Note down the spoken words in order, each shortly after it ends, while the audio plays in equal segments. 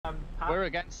We're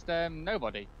against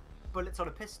nobody. Bullets on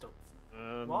a pistol.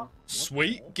 What?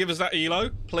 Sweet. Give us that elo,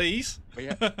 please.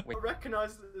 I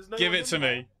recognise that there's no Give one it to in me.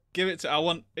 there. Give it to. I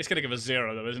want. It's gonna give us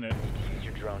 0 though, isn't it? Use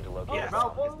your drone to locate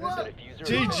Oh, what?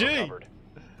 GG.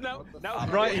 No.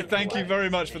 Righty, thank you very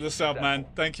much for the sub, man.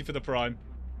 Thank you for the prime.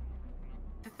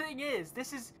 The thing is,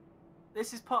 this is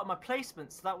part of my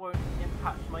placement, so that won't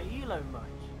impact my elo much.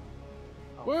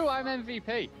 Oh, Woo! I'm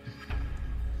MVP.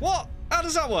 What? How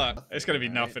does that work? It's gonna be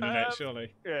nothing in it,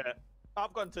 surely. Yeah.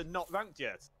 I've gone to not ranked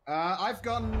yet. I've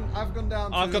gone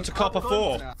down. I've gone to copper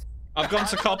 4. I've gone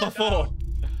to copper 4.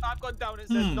 I've gone down and it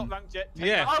says not ranked yet.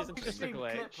 Yeah. I've Isn't just a seen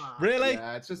glitch. clip, man. Really?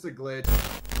 Yeah, it's just a glitch.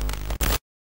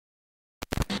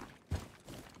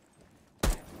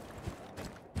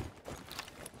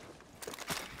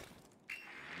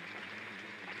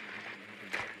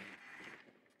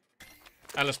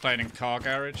 Ella's playing in car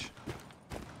garage.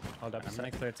 Hold up, I'm gonna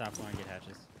clear top floor and get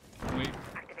hatches. We...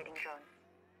 Activating drone.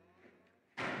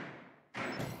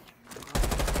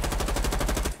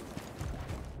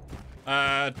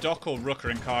 Doc or Rook are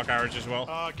in car garage as well.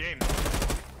 Game.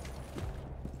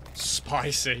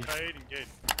 Spicy. Engage.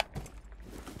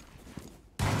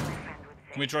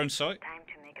 Can we drone site? Time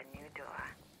to make a new door.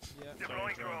 Yeah.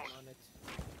 Deploying drone.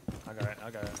 I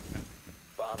got it.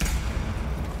 Bomb.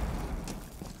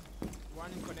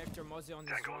 One in connector, Mozzie on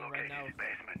this drone right now,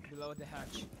 below the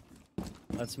hatch.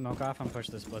 Let's smoke off and push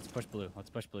this. Let's push blue. Let's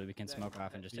push blue. We can smoke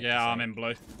off and just take Yeah, I'm in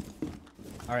blue.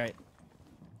 All right.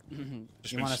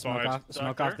 Just You been want to spied.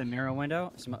 smoke off the mirror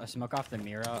window, smoke off the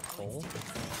mirror hole,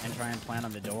 and try and plant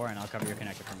on the door, and I'll cover your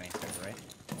connector for me. That's right.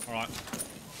 All right.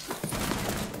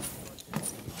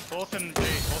 Both in A.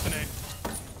 Both in A.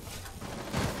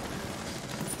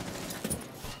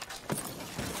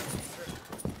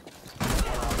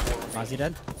 Mozzie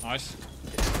dead. Nice.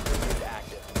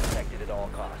 Active. Protected at all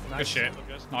costs. Good shit.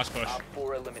 Nice push. Op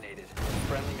 4 eliminated.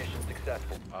 Friendly mission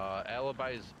successful.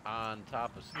 Alibi's on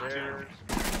top of stairs.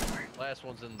 Last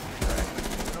one's in the track.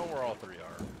 I know where all 3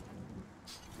 are.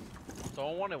 So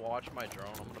I want to watch my drone.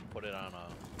 I'm gonna put it on a.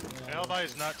 Alibi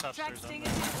is not top stairs. No,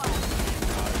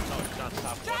 it's on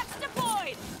top. Traps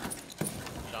deployed!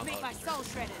 It's on the Make other my stairs. soul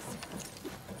shredders.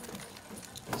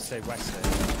 Say west side.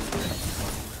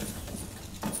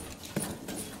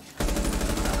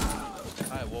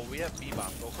 Alright, well we have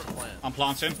B-bomb. Go for plant. I'm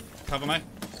planting. Cover me.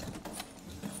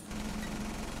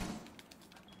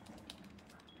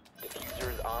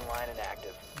 Diffuser is online and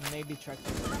active. Maybe track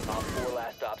Op 4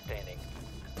 last stop standing.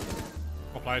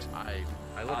 Well played. I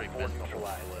Op literally 4 missed the whole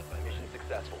neutralized. flip. Mission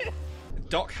successful.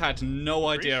 Doc had no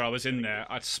idea I was in there.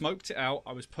 I'd smoked it out.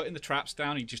 I was putting the traps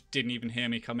down. He just didn't even hear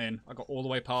me come in. I got all the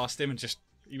way past him and just...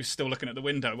 He was still looking at the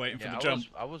window waiting for the jump.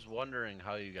 I was wondering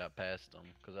how you got past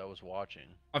them because I was watching.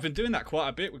 I've been doing that quite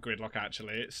a bit with Gridlock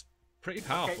actually. It's pretty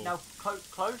powerful. Okay, now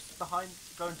close behind,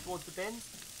 going towards the bin.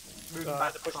 Moving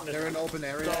back. They're in open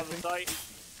area. Door I of the think.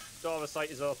 site. Door of the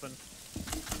site is open.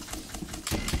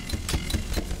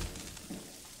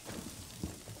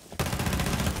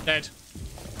 Dead.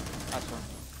 That's one.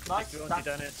 Nice. Go on to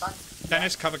Dennis.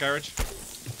 Dennis, cover garage.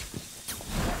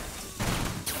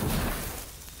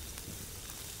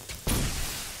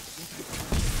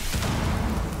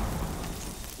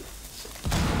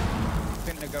 I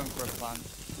think they're going for a plan.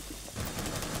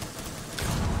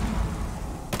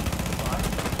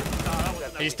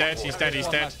 He's dead, he's dead, he's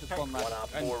dead. Just one One left. Op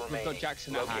And 4 we've remaining. got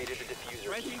Jackson at hatch. Located the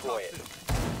diffuser. Destroy it.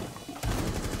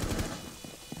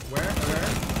 Where?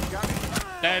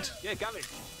 Dead. Yeah, Gavin.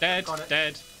 Dead. Got it.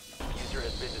 Dead. Diffuser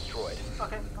has been destroyed.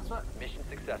 Okay, that's right. Mission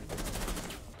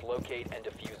successful. Locate and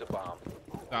defuse a bomb.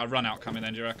 Run out coming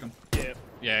then, do you reckon? Yeah.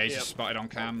 Yeah, he's Yep. just spotted on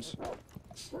cams.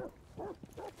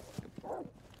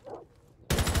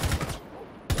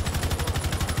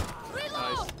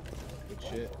 Nice. Good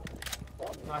shit.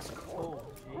 Nice call.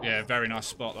 Jeez. Yeah, very nice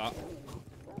spot that.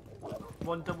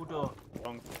 One double door.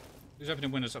 Wrong. Who's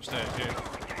opening windows upstairs? You.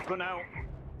 Run out.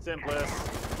 Same place.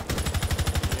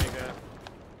 There you go.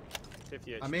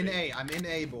 50 I'm in A. I'm in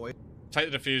A, boy.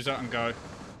 Take the diffuser and go.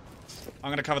 I'm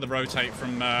going to cover the rotate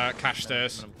from cash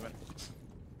stairs.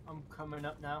 I'm coming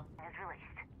up now.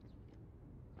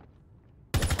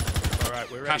 Alright,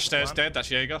 we're ready. Cash to stairs plant. dead,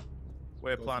 that's Jaeger.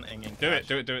 We're planting in Do it, cash.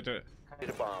 do it, do it, do it. Hit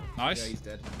a bomb. Yeah, Nice. he's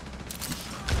dead.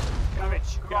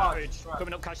 Garbage. Right.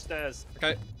 Coming up cash stairs.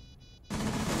 Okay,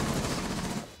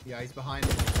 Yeah, he's behind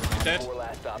him. he's dead. 4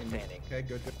 last stop standing. Okay,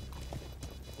 good.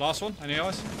 Last one, any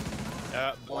eyes?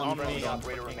 One Friendly front.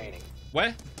 operator remaining.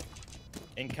 Where?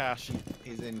 In cash.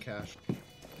 He's in cash.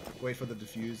 Wait for the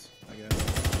defuse, I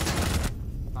guess.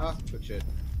 Ah, good shit.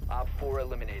 Op 4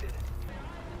 eliminated.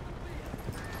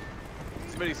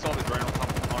 Somebody saw the drone on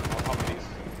top of these.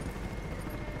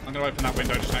 I'm gonna open that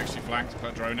window just next to your flank to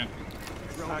put a drone in.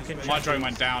 My drone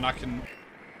went down. I can.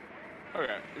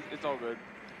 Okay, it's all good.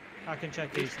 I can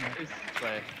check these now. It's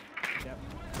clear. Yep.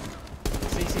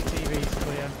 CCTV's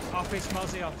clear. Office,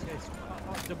 Mozzie, office.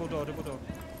 Double door, double door.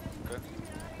 Okay.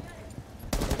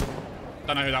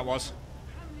 Don't know who that was.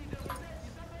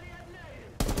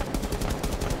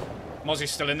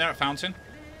 Mozzie's still in there at Fountain.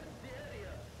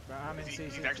 Right, I'm in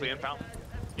CCTV. He's actually in Fountain.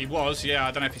 He was, yeah.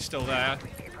 I don't know if he's still there.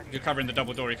 If you're covering the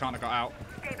double door, he can't have got out.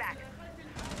 Stay back.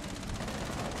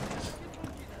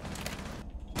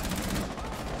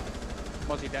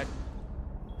 Mozzie dead.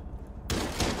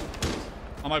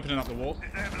 I'm opening up the wall.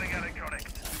 Disabling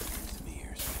electronics.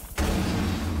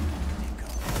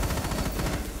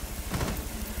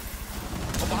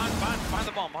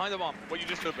 Oh, behind the bomb. What you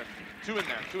just opened. Two in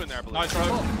there, I believe. Nitro.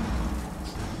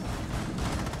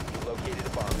 You located a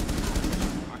bomb.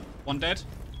 One dead.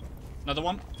 Another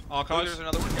one. Oh, Archives. there's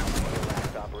another one.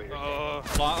 Last operator. Oh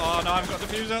no, I haven't got the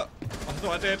diffuser. I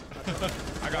thought I did.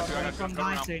 I got you. From Cover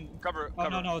now. 19. Cover. Oh,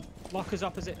 no. Lockers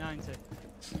opposite 90.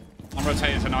 I'm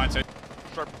rotating to 90.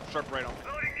 Sharp right on.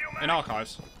 In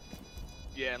archives.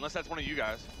 Yeah, unless that's one of you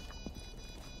guys.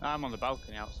 I'm on the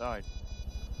balcony outside.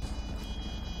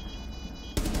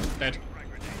 Dead.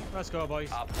 Let's go,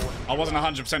 boys. I wasn't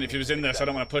 100% if he was in there, so I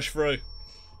don't want to push through.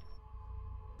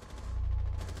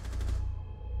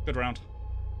 Good round.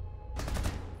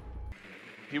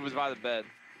 He was by the bed.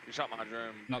 He shot my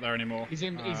drone. Not there anymore. He's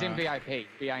in VIP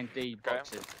behind the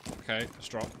boxes. Okay, let's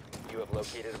drop. You have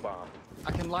located a bomb.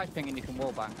 I can light ping and you can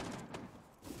wallbang.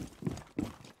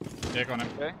 Yeah, go on in.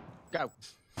 Okay. Go.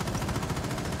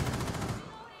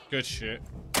 Good shit.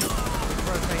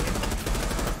 Rotating.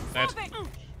 Dead.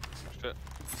 Shit.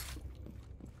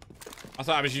 I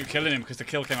thought it was you killing him because the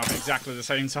kill came up at exactly the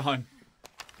same time.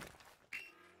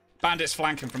 Bandits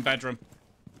flanking from bedroom.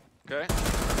 Okay.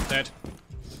 Dead.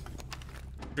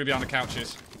 Through behind the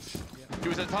couches. He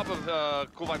was at the top of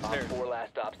Cool Vibe stairs. 4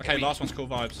 last stops. Okay, last one's cool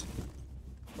vibes.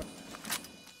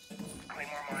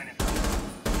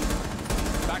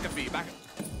 Back of B. Back.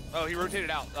 Oh, he rotated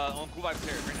out on Cool Vibe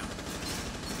stairs right now.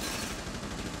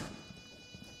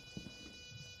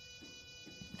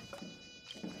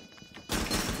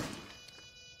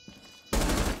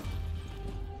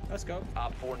 Let's go.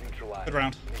 Op 4 neutralized. Good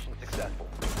round. Mission successful.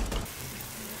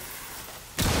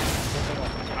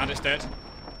 Bandit's dead.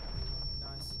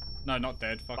 Nice. No, not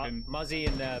dead. Fucking. Mozzie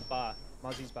in the bar.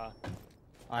 Mozzie's bar.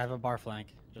 I have a bar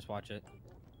flank. Just watch it.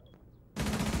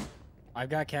 I've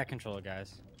got cat control,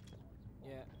 guys.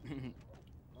 Yeah.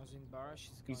 Mozzie's in bar.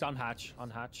 He's on hatch. On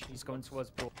hatch. He's going towards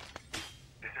pool.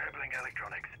 Disabling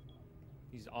electronics.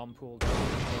 He's on pool.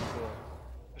 Pool.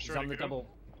 He's Sure, on the good. double.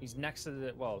 He's next to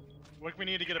the well. Look, we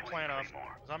need to get a plan off.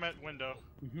 'Cause I'm at window.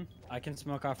 I can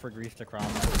smoke off for Grief to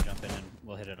cross. Jump in and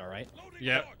we'll hit it. All right.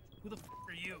 Yeah. Who the f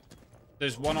are you?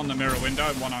 There's one on the mirror window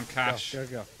and one on cash.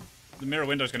 Go. The mirror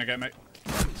window's gonna get me.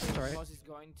 It's all right. Mozzie's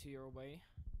going to your way.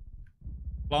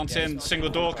 Plant in, single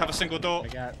door, cover single door. I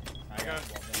got.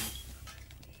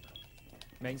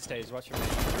 Mainstays. Watch your main.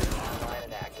 Online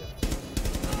and active.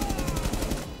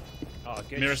 Oh,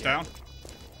 good. Mirror's shit. down.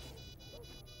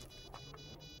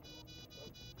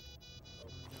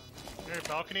 Near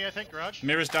balcony, I think. Garage.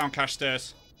 Mirror's down, cash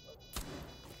stairs.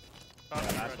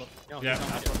 Balcony, Last garage. one. Yeah.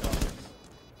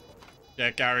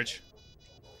 Yeah, garage.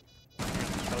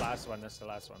 The last one. That's the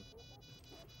last one.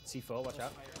 C4. Watch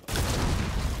out.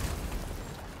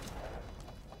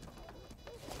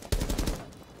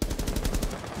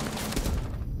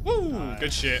 Woo!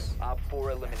 Good shit. Op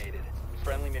 4 eliminated.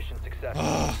 Friendly mission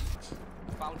successful.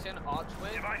 Fountain,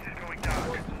 archway. Device is going down.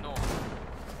 Towards the north.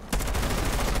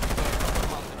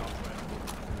 Fountain archway.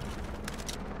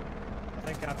 I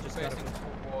think I've just got Facing a.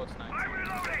 towards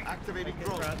 19. Activating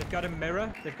drone. Right, they've got a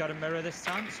mirror. They've got a mirror this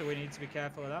time, so we need to be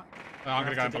careful of that. I'm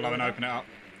gonna go in below and open it up.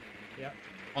 Yeah.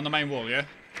 On the main wall, yeah?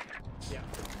 Yeah.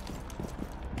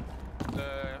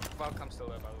 The Valcam's still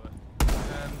there, by the way.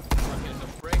 Okay, so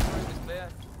break room is clear.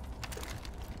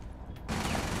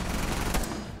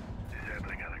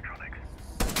 Disabling electronics.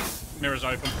 Mirror's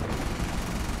open.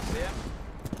 Clear.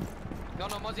 No,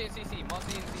 Mozzie in CC.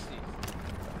 Mozzie in CC.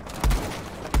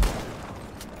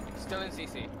 Still in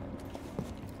CC.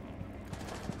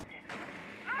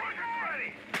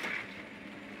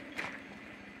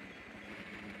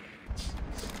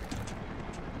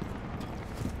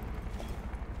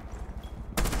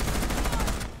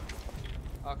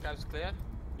 Archives clear.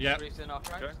 Yeah. Briefs in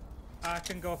archives. Okay. I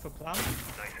can go for plan.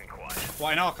 Nice and quiet.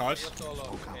 What, in archives? You're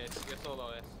solo. Yes, you're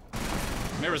solo, yes.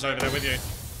 Mirror's over there with you.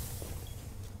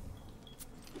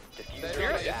 Diffuser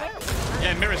There is is active.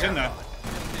 Yeah, Mirror's in there.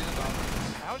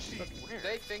 How How's she?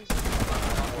 They think.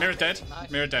 Mirror dead.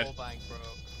 Nice Mirror dead. wall bang, bro.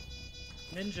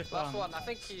 Ninja Last fan. one. I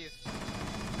think he's.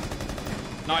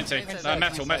 90.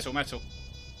 Metal.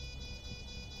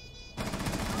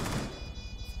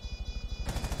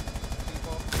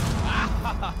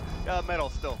 Yeah, metal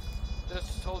still.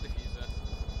 Just hold diffuser.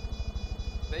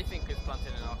 They think it's planted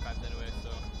in archives anyway, so.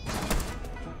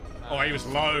 Oh, he was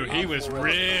low. He was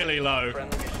really low.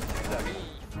 Friendly mission success.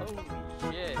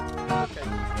 Holy shit.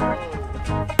 Okay.